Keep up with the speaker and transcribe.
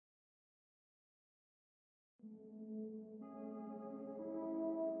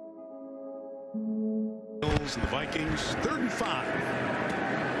The Vikings 3rd and 5.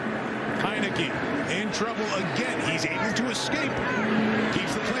 Heinicke in trouble again. He's able to escape.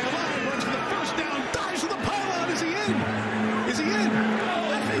 Keeps the play alive. Runs for the first down. Dives for the pylon. Is he in? Is he in?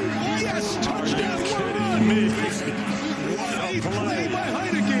 Yes! Touchdown! What a run! What a play by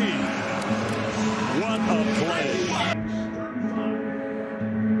Heinicke! What a play!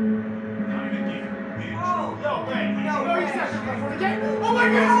 No, he's not for the game. Oh my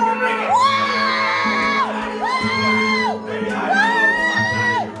God!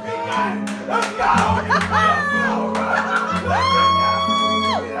 Let's go!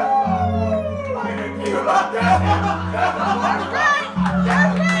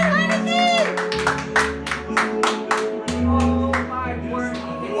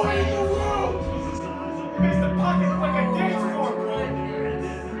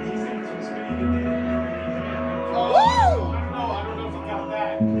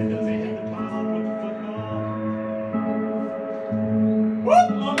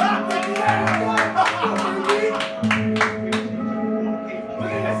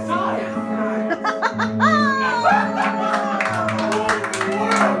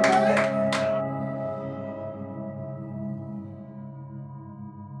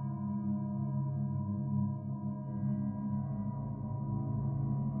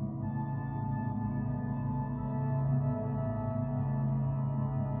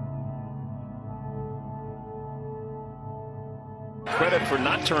 Credit for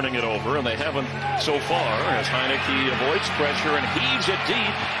not turning it over, and they haven't so far, as Heinicke avoids pressure and heaves it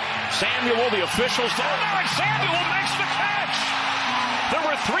deep. Samuel, the officials don't know it. Samuel makes the catch. There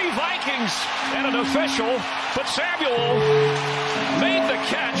were 3 Vikings and an official, but Samuel made the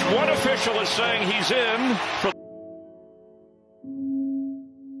catch. One official is saying he's in.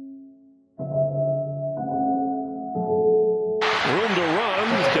 Room to run.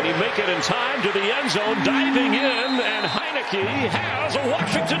 Can he make it in time to the end zone? Diving in, and Heinicke has a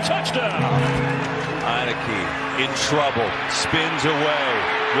Washington touchdown. Heinicke in trouble, spins away.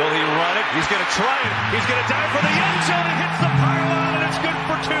 Will he run it? He's going to try it. He's going to dive for the end zone and hits the pylon, and it's good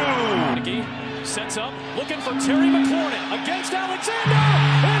for 2. Heinicke sets up, looking for Terry McLaurin against Alexander.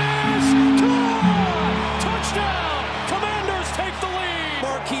 It is caught! Touchdown! Commanders take the lead.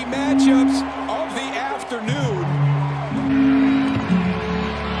 Marquee matchups of the afternoon.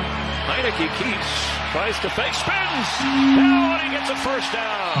 Heinicke keeps, tries to fake, spins. Now he gets a first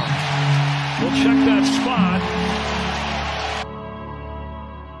down. We'll check that spot.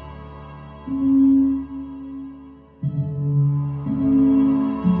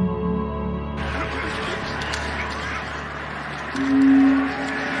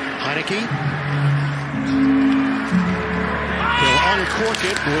 Heinicke. He'll uncork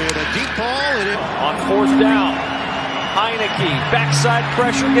it with a deep ball. On 4th down, Heinicke, backside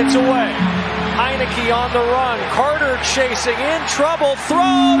pressure, gets away. Heinicke on the run. Carter chasing, in trouble,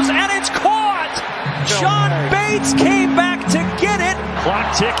 throws, and it's caught! John Bates came back to get it.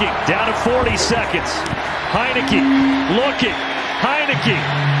 Clock ticking, down to 40 seconds. Heinicke looking. Heinicke.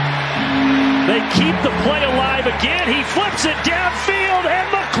 They keep the play alive again. He flips it downfield, and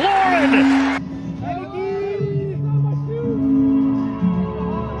McLaurin.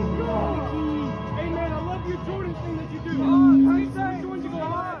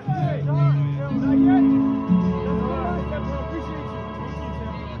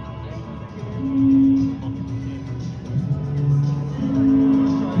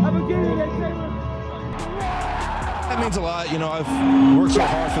 That means a lot. You know, I've worked so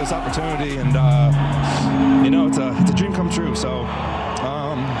hard for this opportunity, and you know, it's a dream come true. So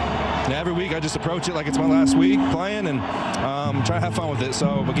every week I just approach it like it's my last week playing, and try to have fun with it.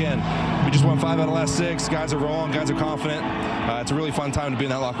 So again, we just won 5 out of the last 6. Guys are rolling, guys are confident. It's a really fun time to be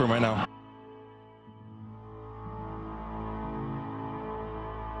in that locker room right now.